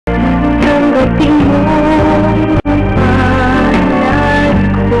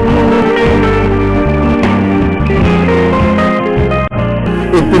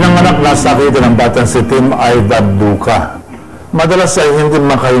nasakitan ng batang si Tim Ivan DUKA. Madalas ay hindi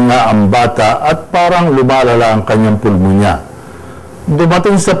makahinga ang bata at parang lumalala ang kanyang pulmonya.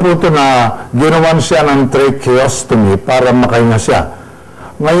 Dumating sa punto na ginawan siya ng tracheostomy para makahinga siya.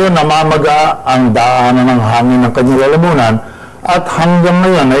 Ngayon namamaga ang daanan ng hangin ng kanyang lalamunan at hanggang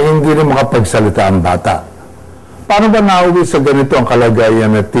ngayon ay hindi rin makapagsalita ang bata. Paano ba nauwi sa ganito ang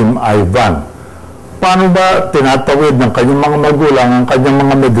kalagayan ni Tim Ivan? Paano ba tinatawid ng kanyang mga magulang ang kanyang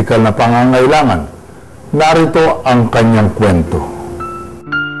mga medikal na pangangailangan? Narito ang kanyang kwento.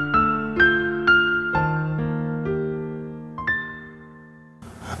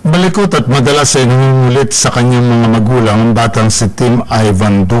 Malikot at madalas ay nangungulit sa kanyang mga magulang ang batang si Tim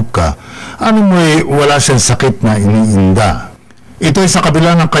Ivan DUKA. Mo'y wala siyang sakit na iniinda. Ito ay sa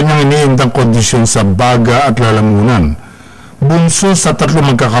kabila ng kanyang iniindang kondisyon sa baga at lalamunan. Bunso sa 3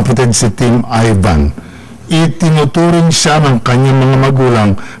 magkakapatid si Tim Ivan. Itinuturing siya ng kanyang mga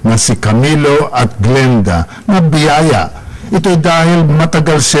magulang na si Camilo at Glenda na biyaya. Ito dahil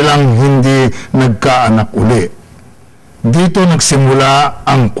matagal silang hindi nagkaanak uli. Dito nagsimula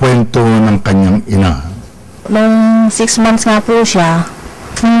ang kwento ng kanyang ina. Nung 6 months nga po siya,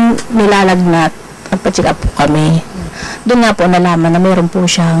 nilalagnat, nagpa-check up po kami. Doon nga po nalaman na mayroon po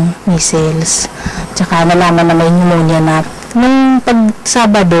siyang measles. Tsaka nalaman na may pneumonia na. Nung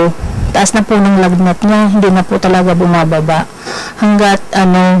pag-Sabado, taas na po ng lagnat niya, hindi na po talaga bumababa. Hanggat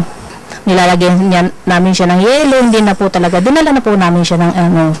nilalagyan namin siya ng yelo, hindi na po talaga. Dinala na po namin siya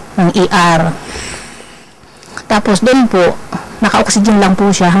ng ER. Tapos doon po, naka-oxygen lang po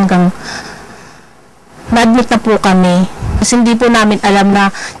siya hanggang na-admit na po kami. Kasi hindi po namin alam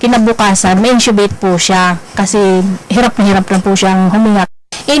na kinabukasan, may intubate po siya. Kasi hirap na po siyang huminga.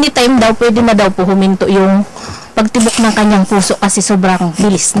 Anytime daw, pwede na daw po huminto yung pagtibok ng kanyang puso kasi sobrang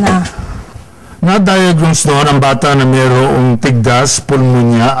bilis na. Na-diagnose noon ang bata na mayroong tigdas,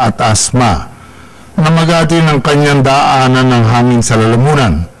 pulmonya at asma. Namagati ng kanyang daanan ng hangin sa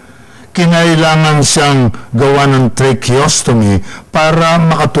lalamunan. Kinailangan siyang gawa ng tracheostomy para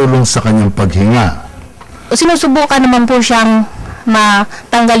makatulong sa kanyang paghinga. Sinusubukan naman po siyang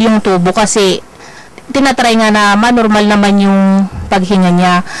matanggal yung tubo kasi tinatry nga na manormal naman yung paghinga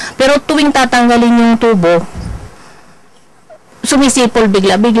niya. Pero tuwing tatanggalin yung tubo, sumisipol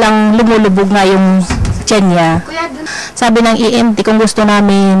biglang lumulubog nga yung tiyan niya. Sabi ng EMT, kung gusto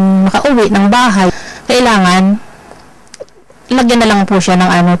namin makauwi ng bahay, kailangan lagyan na lang po siya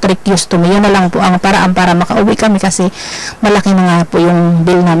ng tracheostomy. Yun na lang po ang paraan para makauwi kami kasi malaki na nga po yung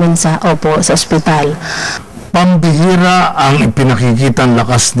bill namin sa ospital. Pambihira ang ipinakikitang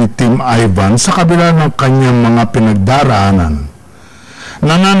lakas ni Tim Ivan sa kabila ng kanyang mga pinagdaraanan.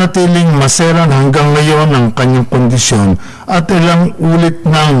 Nananatiling maselan hanggang ngayon ang kanyang kondisyon at ilang ulit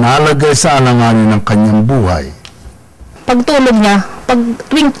nang nalagay sa alanganin ng kanyang buhay. Pagtulog niya,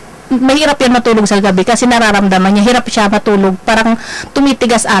 tuwing mahirap yan matulog sa gabi kasi nararamdaman niya, hirap siya matulog, parang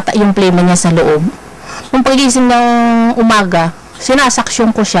tumitigas ata yung plema niya sa loob. Nung pagising ng umaga,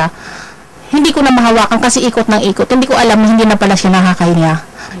 sinasaksyon ko siya, hindi ko na mahawakan kasi ikot ng ikot, hindi ko alam, hindi na pala siya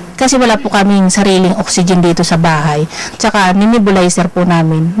nakakahinga. Kasi wala po kaming sariling oxygen dito sa bahay. Tsaka nebulizer po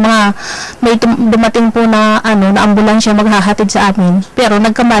namin. May dumating po na na ambulansya maghahatid sa amin. Pero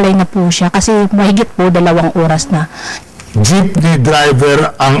nagkamalay na po siya kasi mahigit po 2 oras na. Jeepney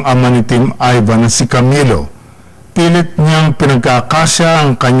driver ang ama ni Tim Ivan na si Camilo. Pilit niyang pinagkakasya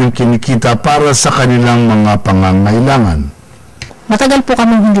ang kanyang kinikita para sa kanilang mga pangangailangan. Matagal po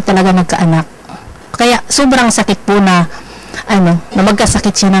kami hindi talaga nagkaanak. Kaya sobrang sakit po na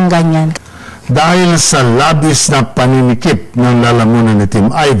magkasakit siya ng ganyan. Dahil sa labis na paninikip ng lalamunan ni Tim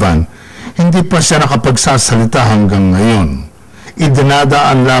Ivan, hindi pa siya nakapagsasalita hanggang ngayon.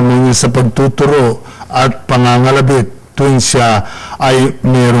 Idinadaan lamang niya sa pagtuturo at pangangalabit tuwing siya ay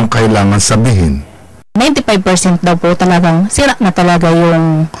mayroong kailangan sabihin. 95% daw po talagang sira na talaga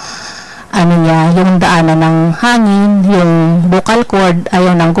yung yung daanan ng hangin, yung vocal cord,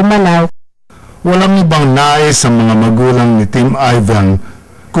 ayaw nang gumalaw. Walang ibang nais sa mga magulang ni Tim Ivan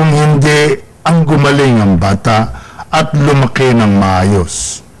kung hindi ang gumaling ang bata at lumaki ng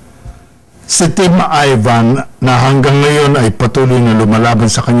maayos. Si Tim Ivan na hanggang ngayon ay patuloy na lumalaban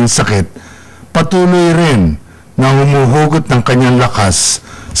sa kanyang sakit, patuloy rin na humuhugot ng kanyang lakas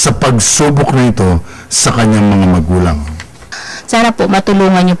sa pagsubok na ito sa kanyang mga magulang. Sana po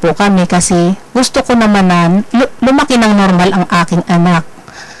matulungan niyo po kami kasi gusto ko naman na lumaki ng normal ang aking anak.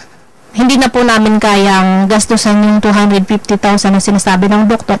 Hindi na po namin kayang gastusan yung 250,000 na sinasabi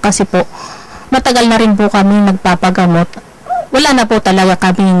ng doktor kasi po matagal na rin po kami nagpapagamot. Wala na po talaga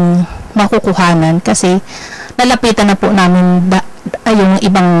kaming makukuhanan kasi nalapitan na po namin yung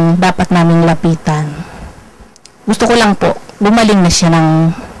ibang dapat naming lapitan. Gusto ko lang po, gumaling na siya ng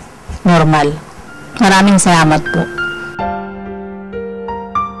normal. Maraming salamat po.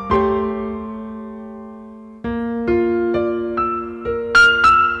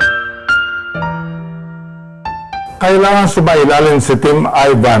 Kailangan sumailalim si Team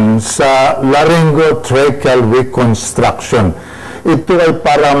Ivan sa laryngotracheal reconstruction. Ito ay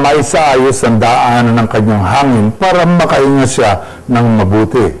para maisaayos ang daanan ng kanyang hangin para makahinga siya ng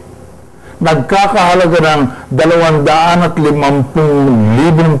mabuti. Nagkakahalaga ng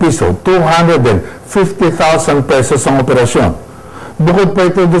 250,000 piso, 250,000 pesos ang operasyon. Bukod pa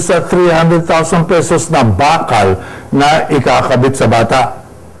ito sa 300,000 pesos na bakal na ikakabit sa bata.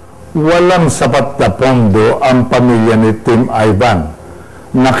 Walang sapat na pondo ang pamilya ni Team Ivan.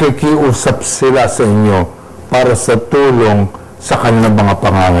 Nakikiusap sila sa inyo para sa tulong sa kanilang mga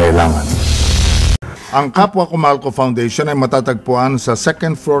pangangailangan. Ang Kapwa ko Mahal ko Foundation ay matatagpuan sa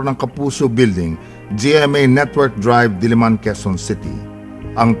second floor ng Kapuso Building, GMA Network Drive, Diliman, Quezon City.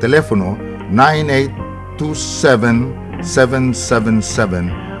 Ang telepono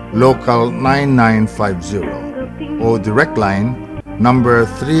 9827-777, local 9950 o direct line number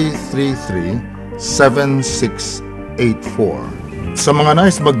 333-7684. Sa mga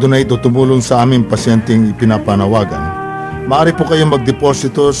nais mag-donate o tumulong sa aming pasyenteng ipinapanawagan, maaari po kayong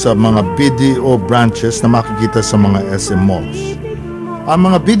magdeposito sa mga BDO branches na makikita sa mga SM malls.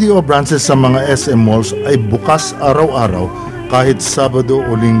 Ang mga BDO branches sa mga SM malls ay bukas araw-araw kahit Sabado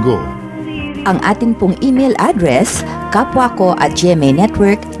o Linggo. Ang atin pong email address,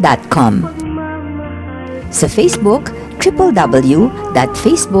 kapwako@gmanetwork.com. Sa Facebook,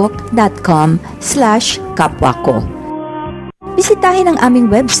 www.facebook.com/kapwako. Bisitahin ang aming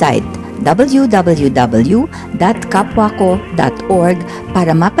website www.kapwako.org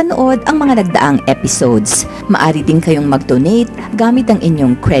para mapanood ang mga nagdaang episodes. Maaari din kayong mag-donate gamit ang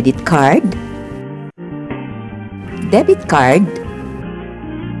inyong credit card, debit card,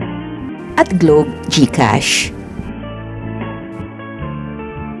 at Globe GCash.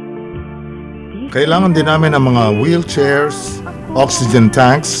 Kailangan din namin ng mga wheelchairs, oxygen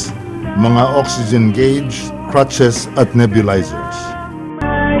tanks, mga oxygen gauge, crutches at nebulizers.